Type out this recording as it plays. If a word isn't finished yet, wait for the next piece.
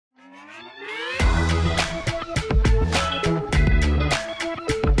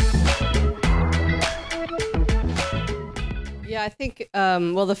Yeah, I think,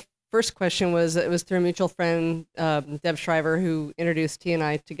 well, the first question was, it was through a mutual friend, Deb Shriver, who introduced T and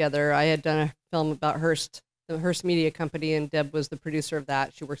I together. I had done a film about Hearst, the Hearst Media Company, and Deb was the producer of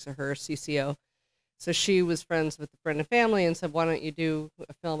that. She works at Hearst, CCO. So she was friends with the Brennan family and said, why don't you do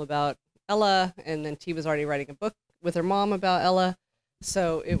a film about Ella? And then T was already writing a book with her mom about Ella.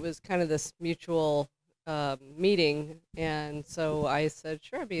 So it was kind of this mutual meeting. And so I said,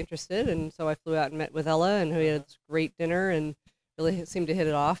 sure, I'd be interested. And so I flew out and met with Ella, and we had this great dinner and really seemed to hit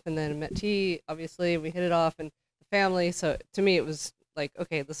it off. And then met T, obviously, we hit it off, and the family. So to me, it was like,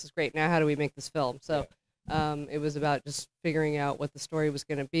 okay, this is great. Now how do we make this film? So it was about just figuring out what the story was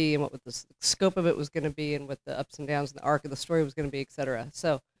going to be and what the scope of it was going to be and what the ups and downs and the arc of the story was going to be, et cetera.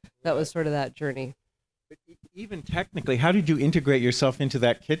 So that was sort of that journey. But even technically, how did you integrate yourself into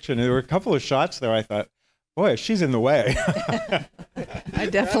that kitchen? There were a couple of shots there I thought, boy, she's in the way. I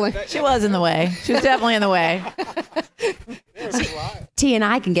definitely. She was in the way. She was definitely in the way. T and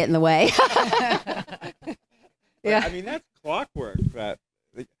I can get in the way. Yeah. I mean, that's clockwork.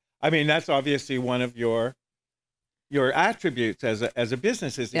 I mean, that's obviously one of your attributes as a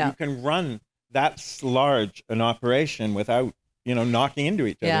business is that you can run that large an operation without, knocking into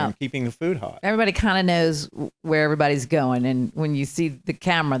each other and keeping the food hot. Everybody kind of knows where everybody's going. And when you see the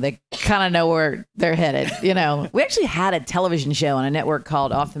camera, they kind of know where they're headed. We actually had a television show on a network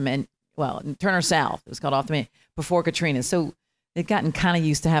called Off the Menu. Well, in Turner South, it was called Off the Menu before Katrina. So they've gotten kind of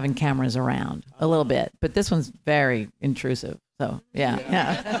used to having cameras around a little bit. But this one's very intrusive. So,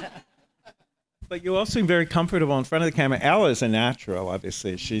 yeah. But you all seem very comfortable in front of the camera. Ella's a natural,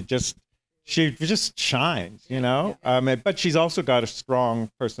 obviously. She just shines, but she's also got a strong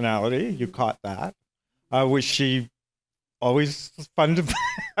personality. You caught that. Was she always fun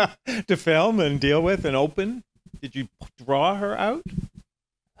to film and deal with and open? Did you draw her out?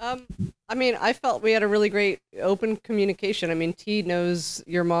 I mean, I felt we had a really great open communication. I mean, T knows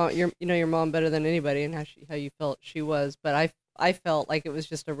your mom, your mom better than anybody, and how you felt she was. But I felt like it was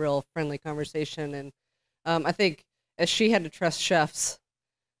just a real friendly conversation, and I think as she had to trust chefs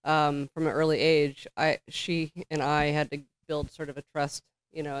from an early age, she and I had to build sort of a trust,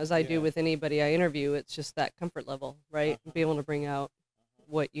 as I do with anybody I interview. It's just that comfort level, right? Be able to bring out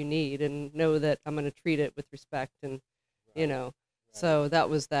what you need and know that I'm going to treat it with respect, and so that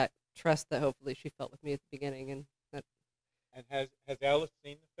was that trust that hopefully she felt with me at the beginning. And has Ella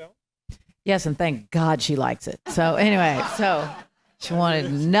seen the film? Yes, and thank God she likes it. So anyway, she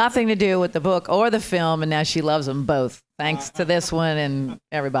wanted nothing to do with the book or the film, and now she loves them both, thanks to this one and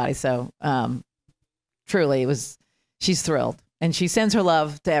everybody. So truly, she's thrilled, and she sends her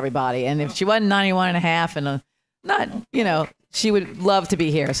love to everybody. And if she wasn't 91 and a half and she would love to be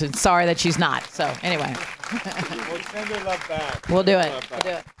here. So sorry that she's not. So anyway. We'll send her love back. We'll do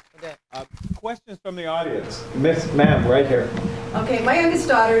it. Questions from the audience. Ma'am, right here. Okay, my youngest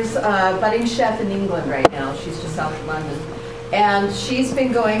daughter's budding chef in England right now. She's just south of London. And she's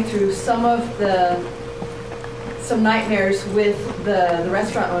been going through some nightmares with the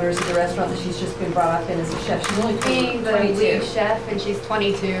restaurant owners of the restaurant that she's just been brought up in as a chef. She's only 22. Being chef, and she's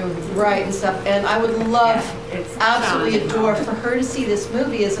 22. Right, and stuff. And I would love, absolutely adore for her to see this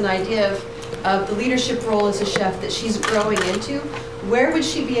movie as an idea of the leadership role as a chef that she's growing into. Where would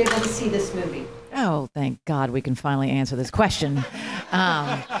she be able to see this movie? Oh, thank God we can finally answer this question.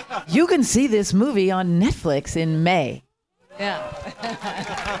 You can see this movie on Netflix in May. Yeah.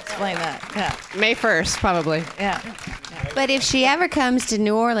 Explain that. Yeah. May 1st, probably. Yeah. But if she ever comes to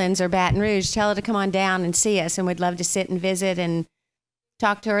New Orleans or Baton Rouge, tell her to come on down and see us, and we'd love to sit and visit and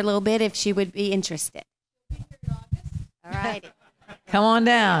talk to her a little bit if she would be interested. All righty. Come on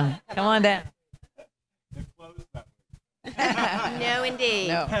down. Come on down. No, indeed.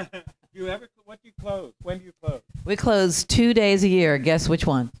 No. What do you close? When do you close? We close 2 days a year. Guess which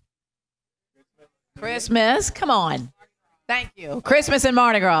one? Christmas. Come on. Thank you. Christmas and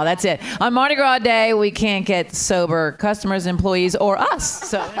Mardi Gras. That's it. On Mardi Gras Day, we can't get sober customers, employees, or us.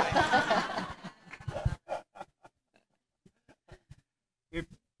 So.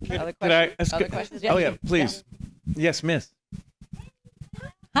 Other questions? Oh, yeah, please. Yeah. Yes, miss.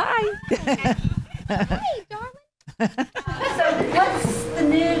 Hi. Hey, darling. So what's the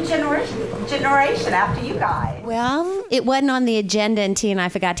new generation after you guys? Well, it wasn't on the agenda, and T and I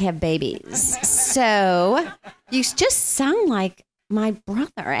forgot to have babies. So you just sound like my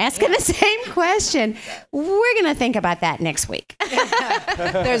brother asking the same question. We're going to think about that next week.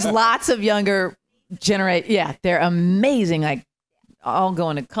 There's lots of younger generation. Yeah, they're amazing. Like all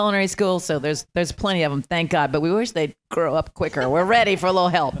going to culinary school. So there's plenty of them, thank God. But we wish they'd grow up quicker. We're ready for a little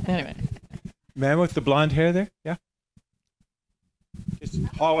help. Anyway. Man with the blonde hair there? Yeah. Just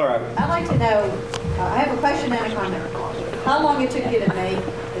holler out. I'd like to know, I have a question and a comment. how long it took you to make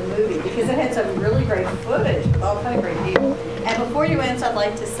the movie, because it had some really great footage with all kind of great people. And before you answer, I'd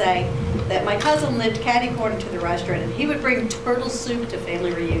like to say that my cousin lived catty corner to the restaurant, and he would bring turtle soup to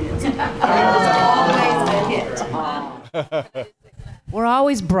family reunions. And it was always a hit. We're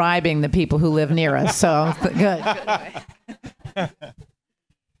always bribing the people who live near us, so good.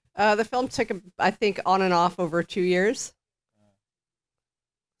 The film took, I think, on and off over 2 years.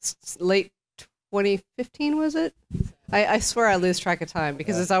 Late 2015, was it? I swear I lose track of time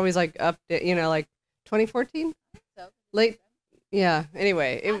because it's always like up, like 2014? Late, yeah.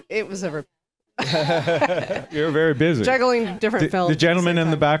 Anyway, it was over. You're very busy. Juggling different films. The gentleman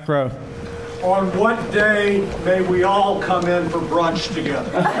in the back row. On what day may we all come in for brunch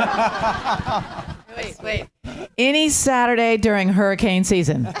together? Wait. Any Saturday during hurricane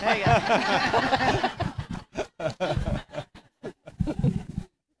season.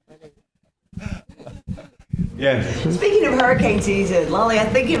 Yes. Speaking of hurricane season, Lally, I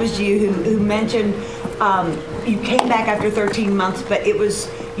think it was you who mentioned you came back after 13 months, but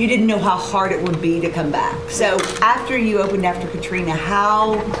you didn't know how hard it would be to come back. So after you opened after Katrina,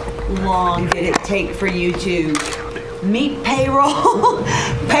 how long did it take for you to meet payroll,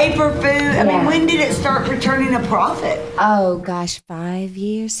 pay for food? I mean, when did it start returning a profit? Oh gosh, 5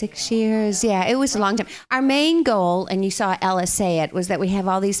 years, 6 years. Yeah, it was a long time. Our main goal, and you saw Ella say it, was that we have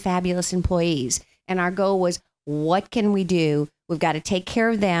all these fabulous employees. And our goal was, what can we do? We've got to take care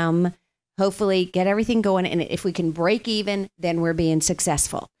of them, hopefully get everything going. And if we can break even, then we're being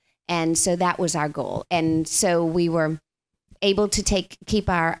successful. And so that was our goal. And so we were able to keep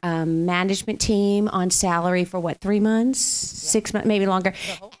our management team on salary for 3 months, 6 months, maybe longer.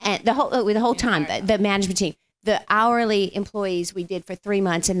 And the whole time, the management team, the hourly employees we did for 3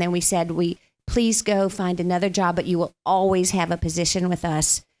 months. And then we said, please go find another job, but you will always have a position with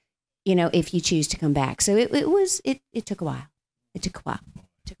us, if you choose to come back. So it took a while. It took a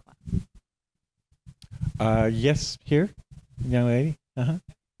while. Yes, here, young lady. I'm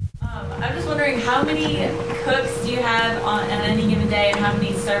just wondering, how many cooks do you have on any given day, and how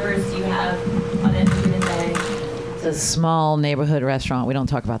many servers do you have on any given day? It's a small neighborhood restaurant. We don't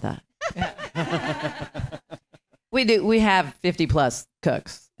talk about that. We do. We have 50 plus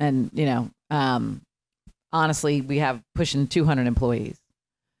cooks, and honestly, we have pushing 200 employees.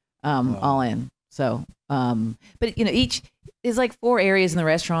 All in. So, but each is like 4 areas in the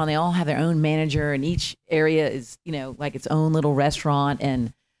restaurant. They all have their own manager, and each area is, like its own little restaurant.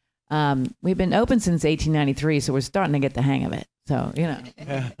 And we've been open since 1893, so we're starting to get the hang of it. So,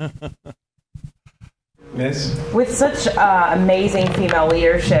 Miss? With such amazing female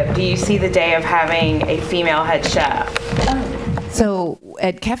leadership, do you see the day of having a female head chef? So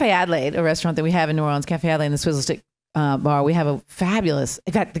at Cafe Adelaide, a restaurant that we have in New Orleans, Cafe Adelaide and the Swizzle Stick bar, we have a fabulous,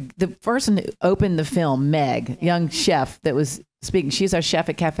 in fact, the person who opened the film, Meg, young chef that was speaking, she's our chef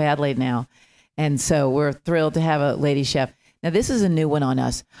at Cafe Adelaide now. And so we're thrilled to have a lady chef. Now, this is a new one on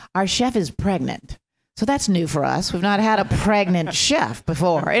us. Our chef is pregnant. So that's new for us. We've not had a pregnant chef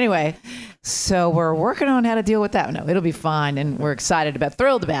before. Anyway, so we're working on how to deal with that. No, it'll be fine. And we're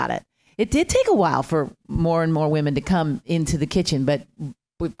thrilled about it. It did take a while for more and more women to come into the kitchen, but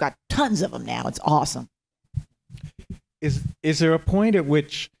we've got tons of them now. It's awesome. Is there a point at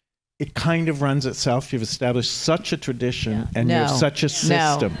which it kind of runs itself? You've established such a tradition and you have such a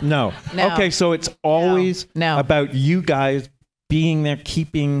system. No. Okay, so it's always about you guys being there,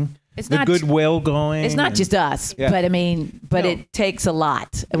 keeping the goodwill going. It's not just us, but it takes a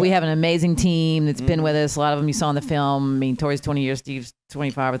lot. We have an amazing team that's been with us. A lot of them you saw in the film. Tori's 20 years, Steve's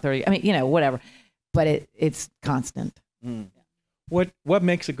 25 or 30. Whatever. But it's constant. What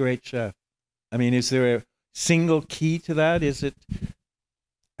makes a great chef? Is there a single key to that? Is it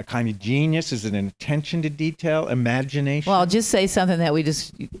a kind of genius? Is it an attention to detail, imagination? Well, I'll just say something that we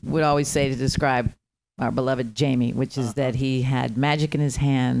just would always say to describe our beloved Jamie, which is that he had magic in his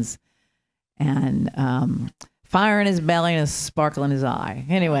hands and fire in his belly and a sparkle in his eye.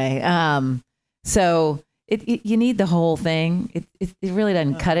 Anyway, so you need the whole thing. It really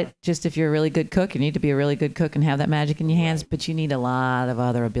doesn't cut it just if you're a really good cook. You need to be a really good cook and have that magic in your hands, but you need a lot of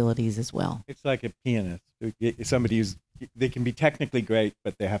other abilities as well. It's like a pianist. Somebody they can be technically great,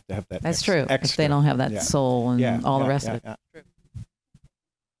 but they have to have that. That's true. Extra. If they don't have that soul and all the rest of it.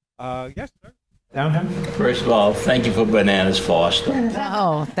 Yes, sir. Down here. First of all, thank you for Bananas Foster.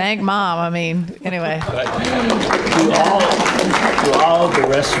 Oh, thank Mom. Anyway. Do all the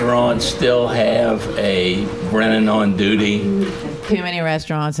restaurants still have a Brennan on duty? Too many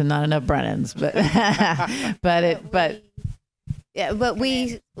restaurants and not enough Brennans, but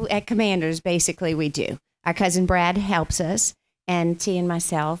we at Commanders basically we do. Our cousin Brad helps us, and T and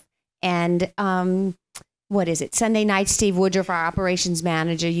myself, and what is it? Sunday nights. Steve Woodruff, our operations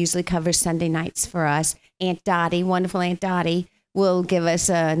manager, usually covers Sunday nights for us. Aunt Dottie, wonderful Aunt Dottie, will give us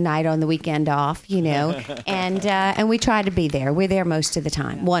a night on the weekend off, you know, and we try to be there. We're there most of the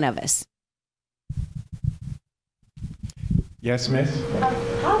time. One of us. Yes, miss?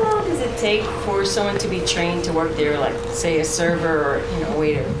 How long does it take for someone to be trained to work there, like, say, a server or, you know, a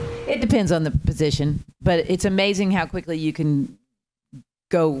waiter? It depends on the position, but it's amazing how quickly you can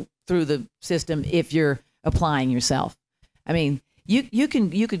go through the system if you're applying yourself. I mean, you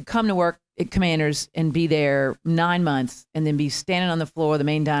could come to work at Commanders and be there 9 months and then be standing on the floor of the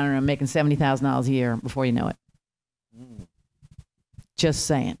main dining room making $70,000 a year before you know it. Just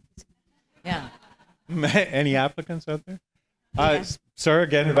saying. Yeah. Any applicants out there? Sir,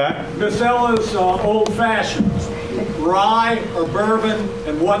 get in the back. Miss Ella's old-fashioned. Rye or bourbon,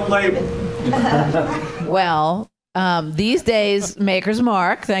 and what label? Well, these days, Maker's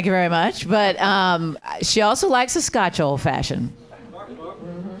Mark. Thank you very much. But she also likes a Scotch old-fashioned.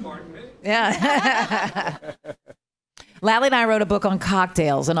 Yeah. Lally and I wrote a book on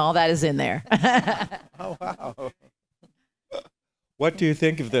cocktails, and all that is in there. Oh, wow. What do you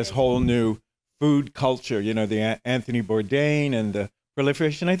think of this whole new food culture? You know, the Anthony Bourdain and the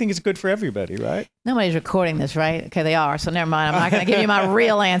proliferation. I think it's good for everybody, right? Nobody's recording this, right? Okay, they are. So never mind. I'm not going to give you my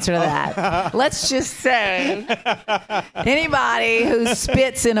real answer to that. Let's just say anybody who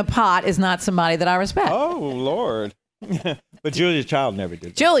spits in a pot is not somebody that I respect. Oh, Lord. But Julia Child never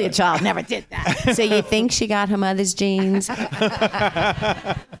did that. Julia Child never did that. So you think she got her mother's genes?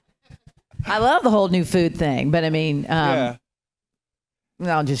 I love the whole new food thing, but I mean, I'll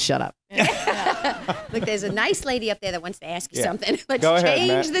just shut up. Look, there's a nice lady up there that wants to ask you something. Let's Go ahead,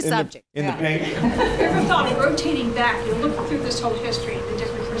 change Matt. the subject. In the pink. Ever thought of rotating back? You look through this whole history, the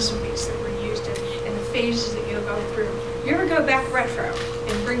different recipes that were used and the phases that you'll go through. You ever go back retro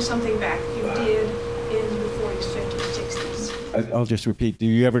and bring something back you did in the 40s, 50s, 60s? I'll just repeat. Do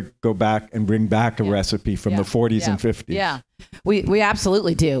you ever go back and bring back a recipe from the 40s and 50s? Yeah, we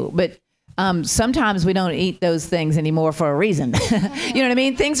absolutely do. But sometimes we don't eat those things anymore for a reason. You know what I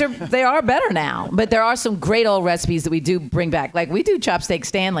mean? They are better now, but there are some great old recipes that we do bring back. Like we do chopsteak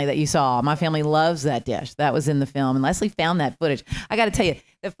Stanley that you saw. My family loves that dish. That was in the film, and Leslie found that footage. I got to tell you,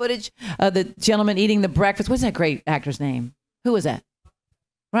 the footage of the gentleman eating the breakfast. What's that great actor's name? Who was that?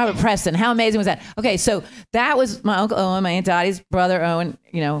 Robert Preston. How amazing was that? Okay, so that was my Uncle Owen, my Aunt Dottie's brother Owen,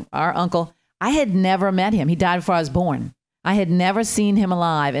 you know, our uncle. I had never met him. He died before I was born. I had never seen him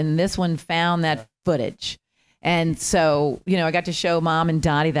alive, and this one found that footage. And so, you know, I got to show Mom and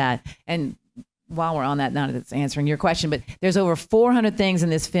Dottie that. And while we're on that, not that it's answering your question, but there's over 400 things in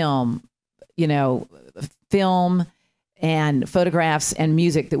this film, you know, film and photographs and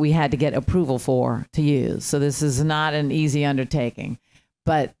music that we had to get approval for to use. So this is not an easy undertaking.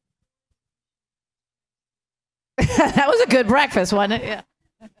 But that was a good breakfast, wasn't it?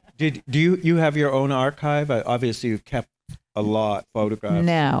 Yeah. Do you have your own archive? Obviously, you've kept a lot photographs.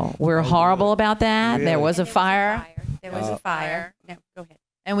 No, we're horrible about that. Really? There was a fire. There was a fire. No, go ahead.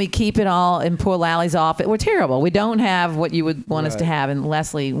 And we keep it all in poor Lally's office. We're terrible. We don't have what you would want us to have. And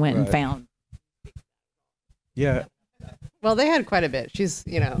Leslie went and found. Yeah. Well, they had quite a bit. She's,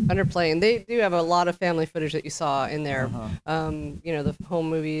 you know, underplaying. They do have a lot of family footage that you saw in there. You know, the home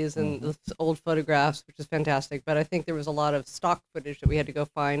movies and the old photographs, which is fantastic. But I think there was a lot of stock footage that we had to go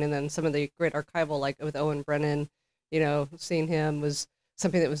find. And then some of the great archival, like with Owen Brennan, you know, seeing him was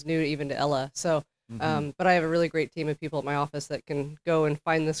something that was new even to Ella. So, but I have a really great team of people at my office that can go and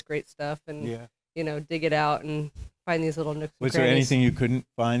find this great stuff and, you know, dig it out and find these little nooks and Was crannies. there anything you couldn't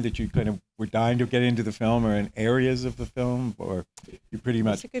find that you kind of were dying to get into the film, or in areas of the film, or you pretty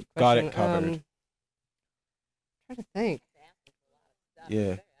much got it covered? Trying to think.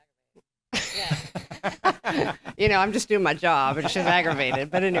 Yeah. You know, I'm just doing my job. It's just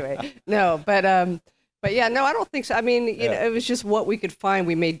aggravated. But anyway, no. But yeah, no, I don't think so. I mean, you know, it was just what we could find.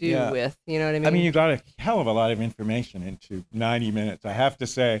 We made do with. You know what I mean? I mean, you got a hell of a lot of information into 90 minutes. I have to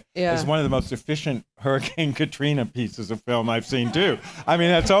say, it's one of the most efficient Hurricane Katrina pieces of film I've seen too. I mean,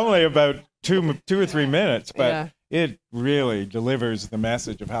 that's only about two or 3 minutes, but it really delivers the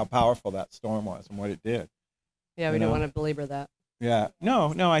message of how powerful that storm was and what it did. Yeah, we don't want to belabor that. Yeah,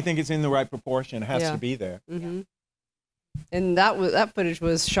 no, I think it's in the right proportion. It has to be there. And that footage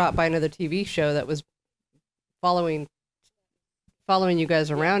was shot by another TV show that was following you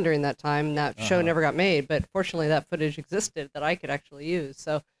guys around during that time. That show never got made, but fortunately that footage existed that I could actually use.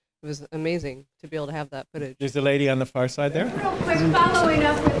 So it was amazing to be able to have that footage. There's the lady on the far side there. Real quick, following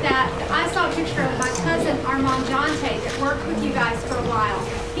up with that, I saw a picture of my cousin Armand Jonte that worked with you guys for a while.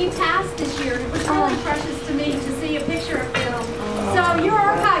 He passed this year, and it was really precious to me to see a picture of him. So your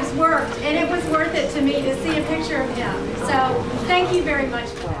archives work. worked, and it was worth it to me to see a picture of him. So thank you very much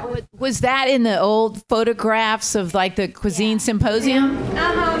for that. Was that in the old photographs of like the cuisine symposium?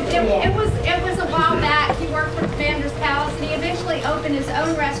 It was a while back. He worked for Commander's Palace, and he eventually opened his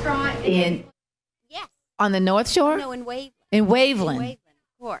own restaurant On the North Shore? No, in Waveland. In Waveland. Of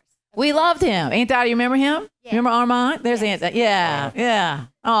course. We loved him. Aunt Dottie, you remember him? Yes. Remember Armand? There's Aunt Dottie. Yeah.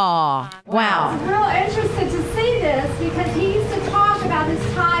 Oh, wow. I was real interested to see this because he used to talk about his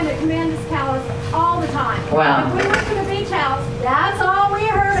time at Commander's Palace all the time. Wow. If we went to the beach house, that's all we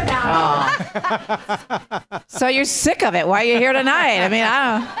heard about. So you're sick of it. Why are you here tonight? I mean,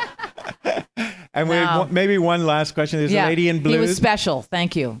 I don't. And we have maybe one last question. There's a lady in blue. He was special.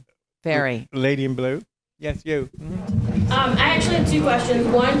 Thank you. Very. Lady in blue. Yes, you. I actually have two questions.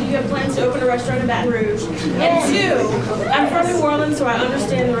 One, do you have plans to open a restaurant in Baton Rouge? And two, I'm from New Orleans, so I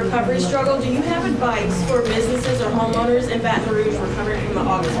understand the recovery struggle. Do you have advice for businesses or homeowners in Baton Rouge recovering from the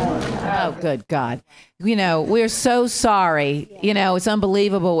August flood? Oh, good God. You know, we're so sorry. You know, it's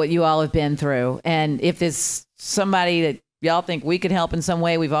unbelievable what you all have been through. And if there's somebody that y'all think we could help in some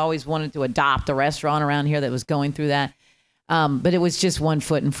way, we've always wanted to adopt a restaurant around here that was going through that. But it was just one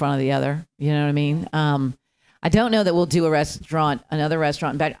foot in front of the other. You know what I mean? I don't know that we'll do another restaurant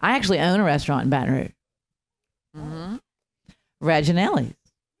in Baton Rouge. I actually own a restaurant in Baton Rouge. Mm-hmm. Reginelli's.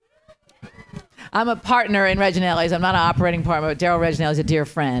 I'm a partner in Reginelli's. I'm not an operating partner, but Daryl Reginelli is a dear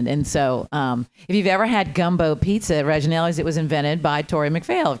friend. And so if you've ever had gumbo pizza at Reginelli's, it was invented by Tori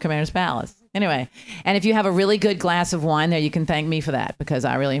McPhail of Commander's Palace. Anyway, and if you have a really good glass of wine there, you can thank me for that because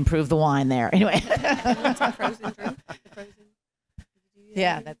I really improved the wine there. Anyway. Frozen drink?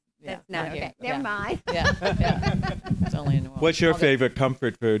 Yeah, that's not right okay. here. Never mind. Yeah. It's only in New Orleans. What's your favorite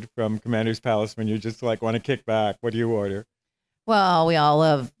comfort food from Commander's Palace when you just like want to kick back? What do you order? Well, we all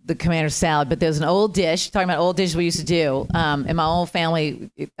love the Commander's salad, but there's an old dish, talking about old dishes we used to do. In my old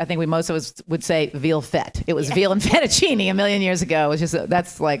family, I think most of us would say veal fette. It was veal and fettuccine a million years ago. It was just,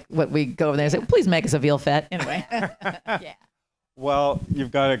 that's like what we go over there and say, please make us a veal fette. Anyway. Yeah. Well,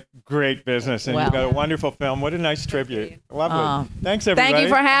 you've got a great business and you've got a wonderful film. What a nice tribute. Lovely. Thanks, everybody. Thank you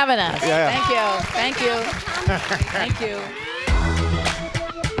for having us. Yeah. Thank you. Thank you. Thank you.